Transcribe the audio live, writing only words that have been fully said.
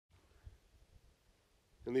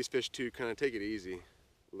And these fish too kind of take it easy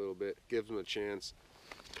a little bit. Gives them a chance.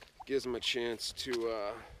 Gives them a chance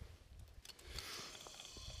to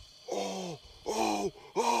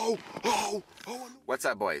What's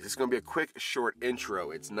up, boys? This is gonna be a quick, short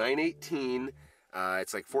intro. It's 9:18.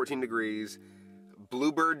 It's like 14 degrees.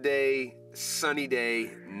 Bluebird day, sunny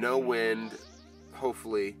day, no wind,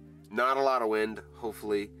 hopefully. Not a lot of wind,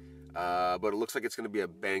 hopefully. But it looks like it's gonna be a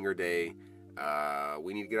banger day.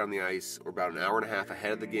 We need to get on the ice. We're about an hour and a half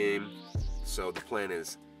ahead of the game. So the plan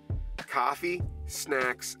is coffee,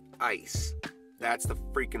 snacks, ice. That's the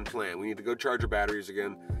freaking plan. We need to go charge our batteries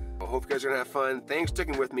again. I hope you guys are gonna have fun. Thanks for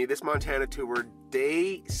sticking with me. This Montana tour,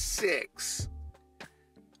 day 6.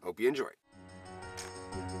 Hope you enjoy.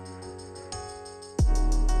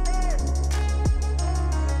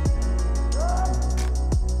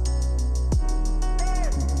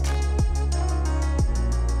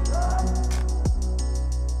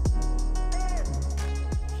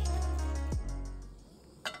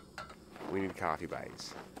 We need coffee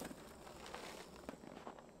bites.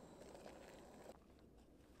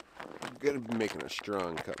 I'm gonna be making a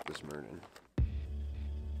strong cup this morning.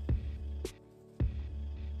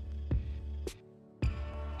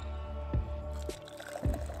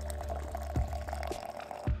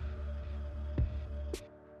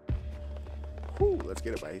 Whew, let's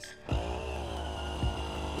get it, bites.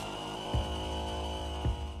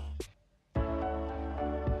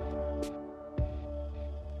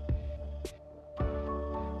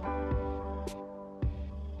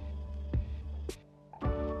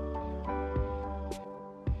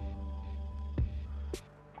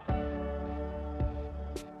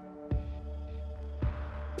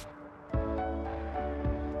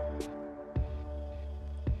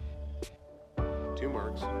 2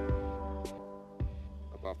 marks.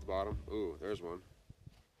 Up off the bottom. Ooh, there's one.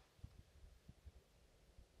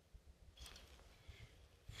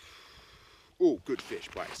 Ooh, good fish,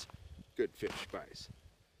 bites. Good fish, bites.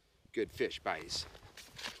 Good fish, bites.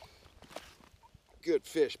 Good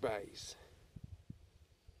fish, bites.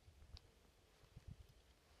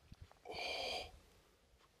 Oh,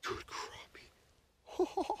 good crappie.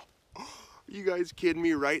 Are you guys kidding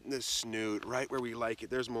me? Right in the snoot, right where we like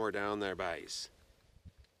it. There's more down there, bites.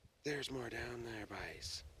 There's more down there,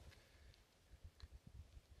 bites.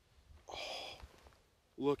 Oh,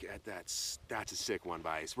 look at that. That's a sick one,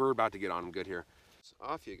 bites. We're about to get on them good here. So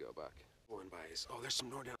off you go, Buck. One, bites. Oh, there's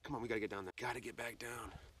some more down. Come on, we gotta get down there. Gotta get back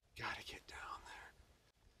down. Gotta get down there.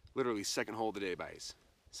 Literally second hole of the day, bites.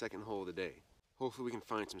 Second hole of the day. Hopefully we can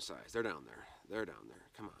find some size. They're down there. They're down there.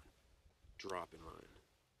 Come on. Drop in line.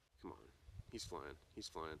 Come on. He's flying. He's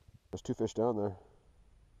flying. There's 2 fish down there.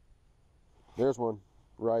 There's one.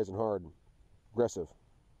 Rising hard. Aggressive.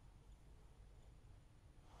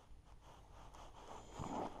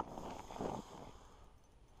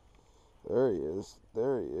 There he is.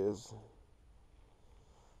 There he is.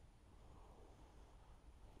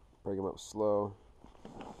 Break him up slow.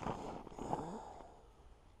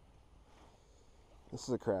 This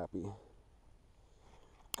is a crappie.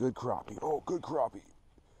 Good crappie. Oh, good crappie.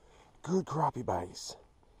 Good crappie, bites.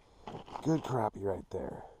 Good crappie right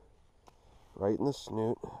there. Right in the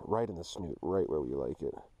snoot. Right in the snoot. Right where we like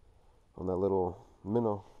it. On that little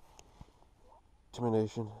minnow.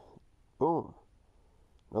 Termination. Boom.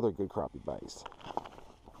 Another good crappie, bites.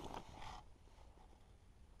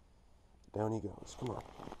 Down he goes. Come on.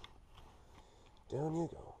 Down you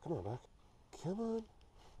go. Come on, Buck. Come on.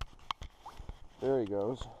 There he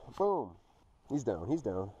goes. Boom. He's down. He's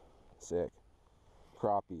down. Sick.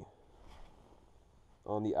 Crappie.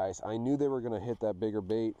 On the ice. I knew they were going to hit that bigger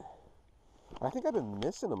bait. I think I've been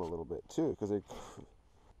missing them a little bit too, because they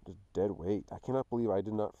just dead weight. I cannot believe I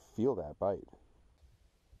did not feel that bite.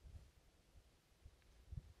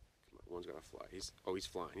 Come on, one's got to fly. He's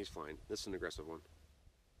flying. He's flying. This is an aggressive one.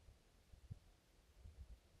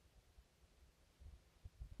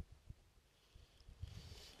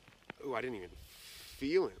 Oh, I didn't even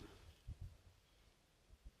feel him.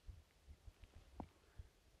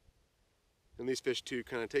 And these fish too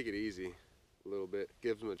kind of take it easy a little bit.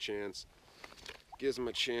 Gives them a chance. Gives them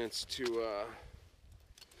a chance to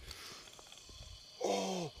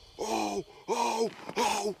Oh,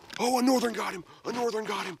 a northern got him. A northern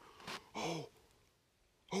got him. Oh,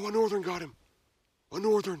 a northern got him. A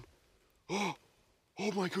northern. Oh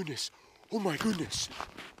my goodness. Oh my goodness.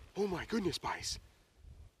 Oh my goodness, bites.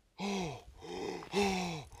 Oh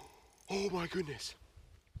my goodness.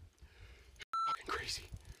 Fucking crazy.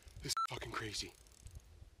 This is fucking crazy.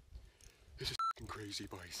 This is fucking crazy,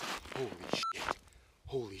 boys. Holy shit.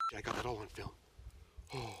 Holy shit, I got that all on film.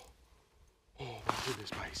 Oh my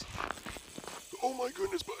goodness, boys. Oh my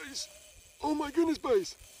goodness, boys. Oh my goodness,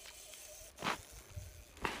 boys.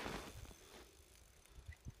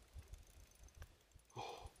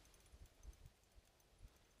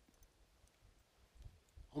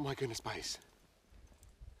 Oh my goodness, boys.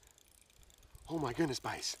 Oh my goodness,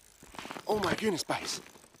 boys. Oh my goodness, boys.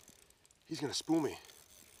 He's gonna spool me.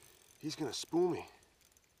 He's gonna spool me.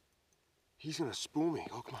 He's gonna spool me.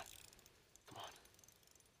 Oh, come on. Come on.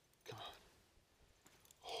 Come on.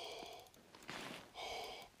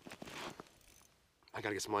 I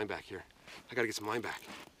gotta get some line back here. I gotta get some line back.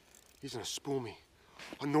 He's gonna spool me.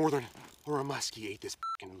 A northern or a muskie ate this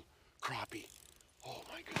fucking crappie. Oh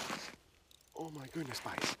my goodness. Oh my goodness,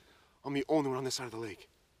 guys. I'm the only one on this side of the lake.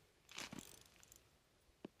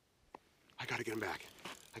 I gotta get him back.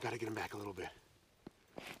 I gotta get him back a little bit.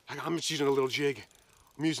 I'm just using a little jig.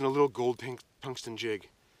 I'm using a little gold tungsten jig.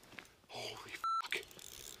 Holy fuck.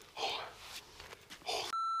 Oh.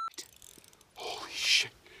 Holy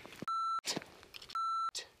shit.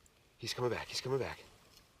 He's coming back. He's coming back.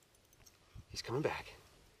 He's coming back.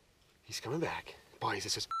 He's coming back. Boys,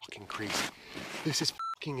 this is fucking crazy. This is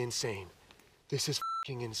fucking insane. This is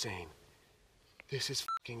fucking insane. This is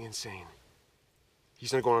fucking insane.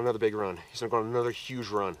 He's gonna go on another big run. He's gonna go on another huge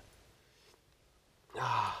run.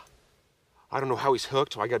 I don't know how he's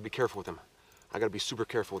hooked, so I gotta be careful with him. I gotta be super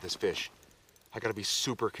careful with this fish. I gotta be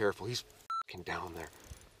super careful. He's fucking down there.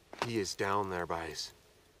 He is down there, guys.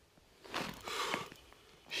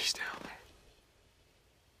 He's down there.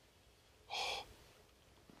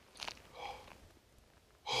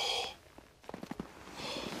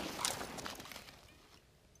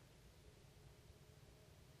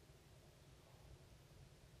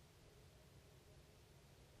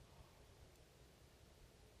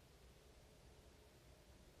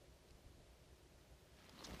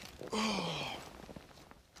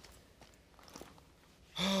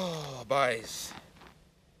 Oh, boys.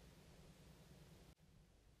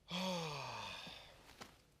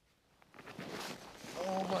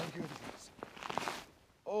 Oh my goodness.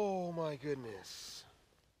 Oh my goodness.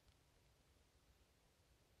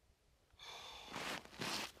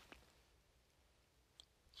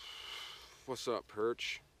 What's up,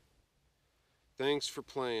 Perch? Thanks for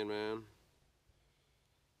playing, man.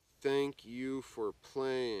 Thank you for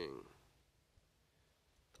playing.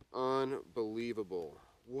 Unbelievable.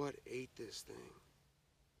 What ate this thing?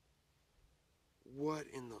 What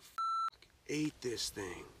in the fuck ate this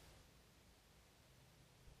thing?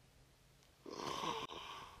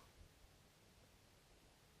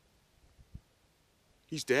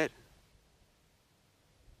 He's dead.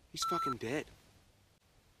 He's fucking dead.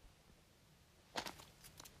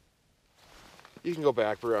 You can go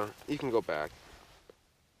back, bro. You can go back.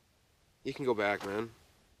 You can go back, man.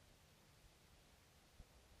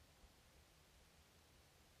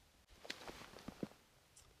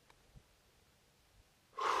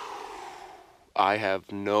 I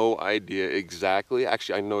have no idea exactly.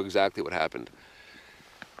 Actually, I know exactly what happened.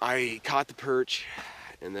 I caught the perch,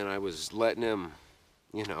 and then I was letting him,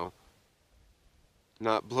 you know,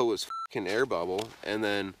 not blow his fucking air bubble, and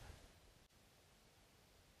then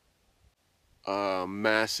a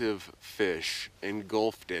massive fish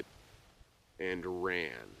engulfed it and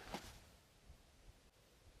ran.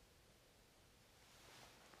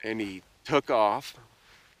 And he took off.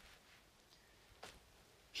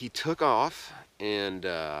 He took off, and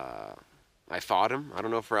I fought him. I don't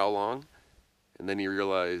know for how long. And then he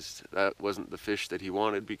realized that wasn't the fish that he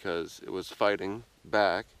wanted because it was fighting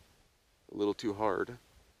back a little too hard.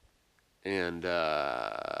 And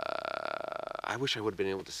I wish I would have been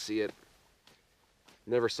able to see it.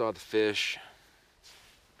 Never saw the fish.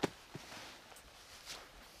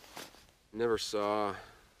 Never saw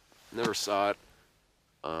it.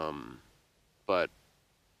 But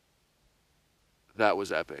that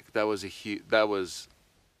was epic. That was a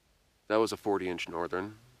 40-inch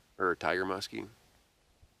northern or a tiger muskie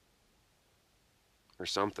or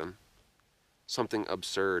something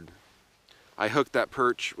absurd. I hooked that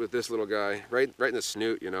perch with this little guy right in the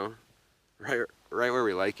snoot, you know, right where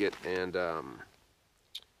we like it, and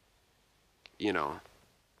you know,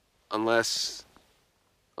 unless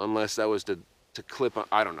that was to clip on,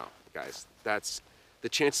 I don't know, guys. That's the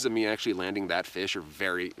chances of me actually landing that fish are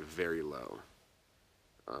very, very low.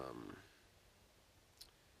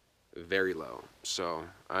 Very low. So,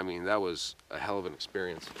 I mean, that was a hell of an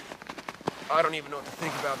experience. I don't even know what to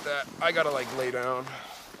think about that. I gotta like lay down.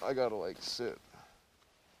 I gotta like sit.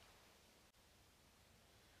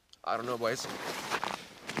 I don't know, boys.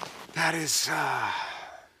 That is,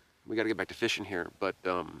 we gotta get back to fishing here, but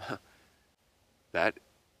that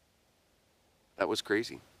was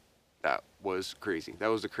crazy. That was crazy. That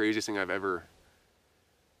was the craziest thing I've ever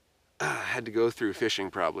had to go through fishing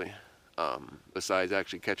probably, besides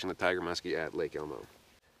actually catching the tiger muskie at Lake Elmo.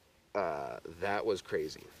 That was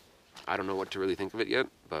crazy. I don't know what to really think of it yet,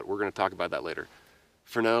 but we're gonna talk about that later.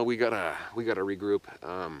 For now, we gotta regroup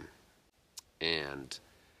and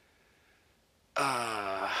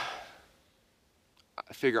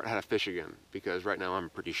figure out how to fish again, because right now I'm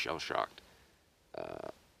pretty shell-shocked.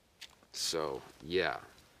 So yeah,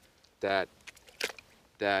 that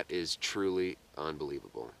is truly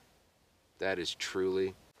unbelievable. That is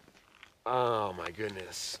truly, oh my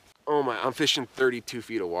goodness. Oh my, I'm fishing 32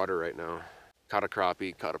 feet of water right now. Caught a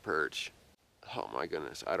crappie, caught a perch. Oh my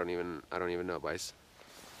goodness, I don't even know, Bice.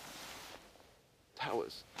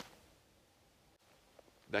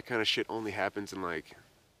 That kind of shit only happens in like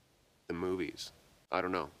the movies. I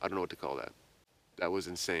don't know what to call that. That was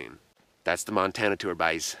insane. That's the Montana tour,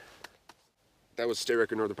 Bice. That was state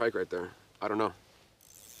record Northern Pike right there. I don't know.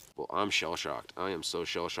 Well, I'm shell-shocked. I am so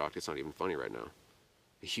shell-shocked, it's not even funny right now.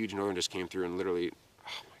 A huge northern just came through and literally,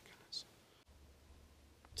 oh my goodness.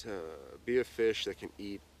 To be a fish that can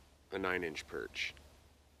eat a 9-inch perch,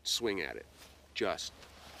 swing at it, just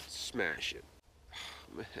smash it.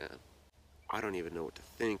 Oh, man, I don't even know what to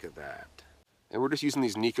think of that. And we're just using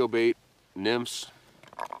these Nico bait nymphs.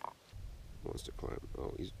 Wants to climb.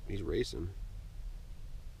 Oh, he's racing.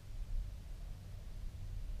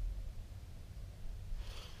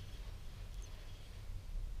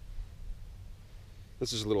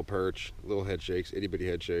 This is a little perch, little head shakes, itty bitty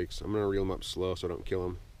head shakes. I'm gonna reel him up slow so I don't kill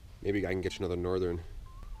him. Maybe I can get you another northern.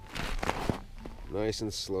 Nice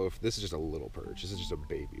and slow. This is just a little perch. This is just a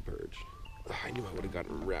baby perch. I knew I would have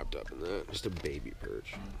gotten wrapped up in that. Just a baby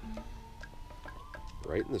perch.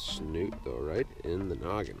 Right in the snoot though, right in the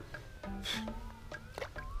noggin.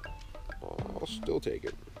 Oh, I'll still take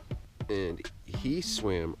it. And he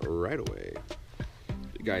swam right away.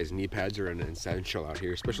 Guys, knee pads are an essential out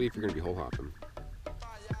here, especially if you're gonna be hole hopping.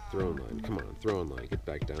 Throwing line, come on, throwing line, get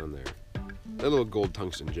back down there. That little gold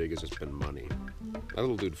tungsten jig has just been money. That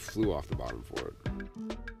little dude flew off the bottom for it.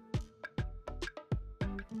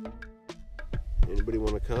 Anybody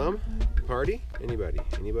want to come? Party? Anybody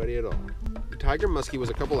at all? The tiger muskie was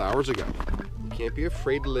a couple hours ago. You can't be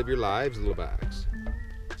afraid to live your lives, little bags.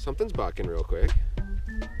 Something's bucking real quick.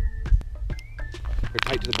 They're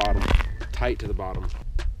tight to the bottom. Tight to the bottom.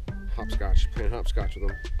 Hopscotch, playing hopscotch with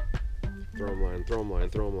them. Throw him line, throw him line,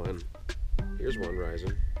 throw him line. Here's one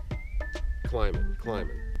rising. Climbing,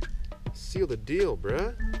 climbing. Seal the deal,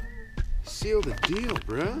 bruh. Seal the deal,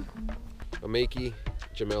 bruh. A Makey,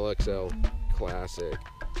 Jamel XL, classic.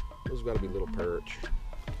 Those have got to be little perch.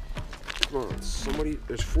 Come on, somebody,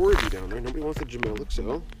 there's 4 of you down there. Nobody wants the Jamel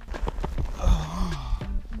XL.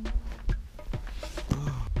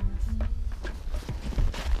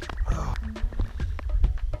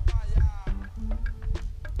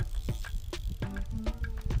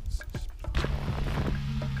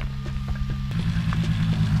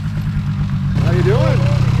 How you doing?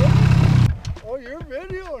 Oh, you're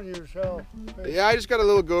videoing yourself. Yeah, I just got a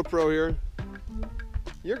little GoPro here.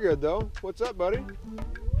 You're good though. What's up, buddy?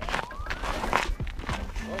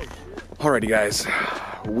 Alrighty guys,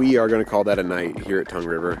 we are going to call that a night here at Tongue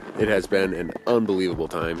River. It has been an unbelievable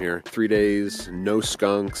time here. 3 days, no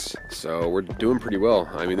skunks, so we're doing pretty well.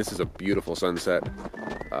 I mean, this is a beautiful sunset.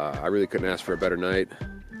 I really couldn't ask for a better night.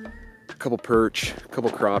 A couple perch, a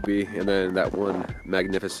couple crappie, and then that one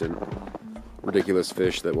magnificent, ridiculous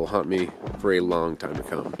fish that will haunt me for a long time to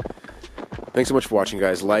come. Thanks so much for watching,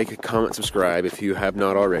 guys. Like, comment, subscribe if you have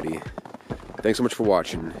not already. Thanks so much for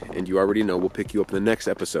watching, and you already know we'll pick you up in the next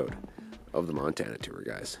episode of the Montana Tour,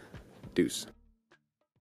 guys. Deuce.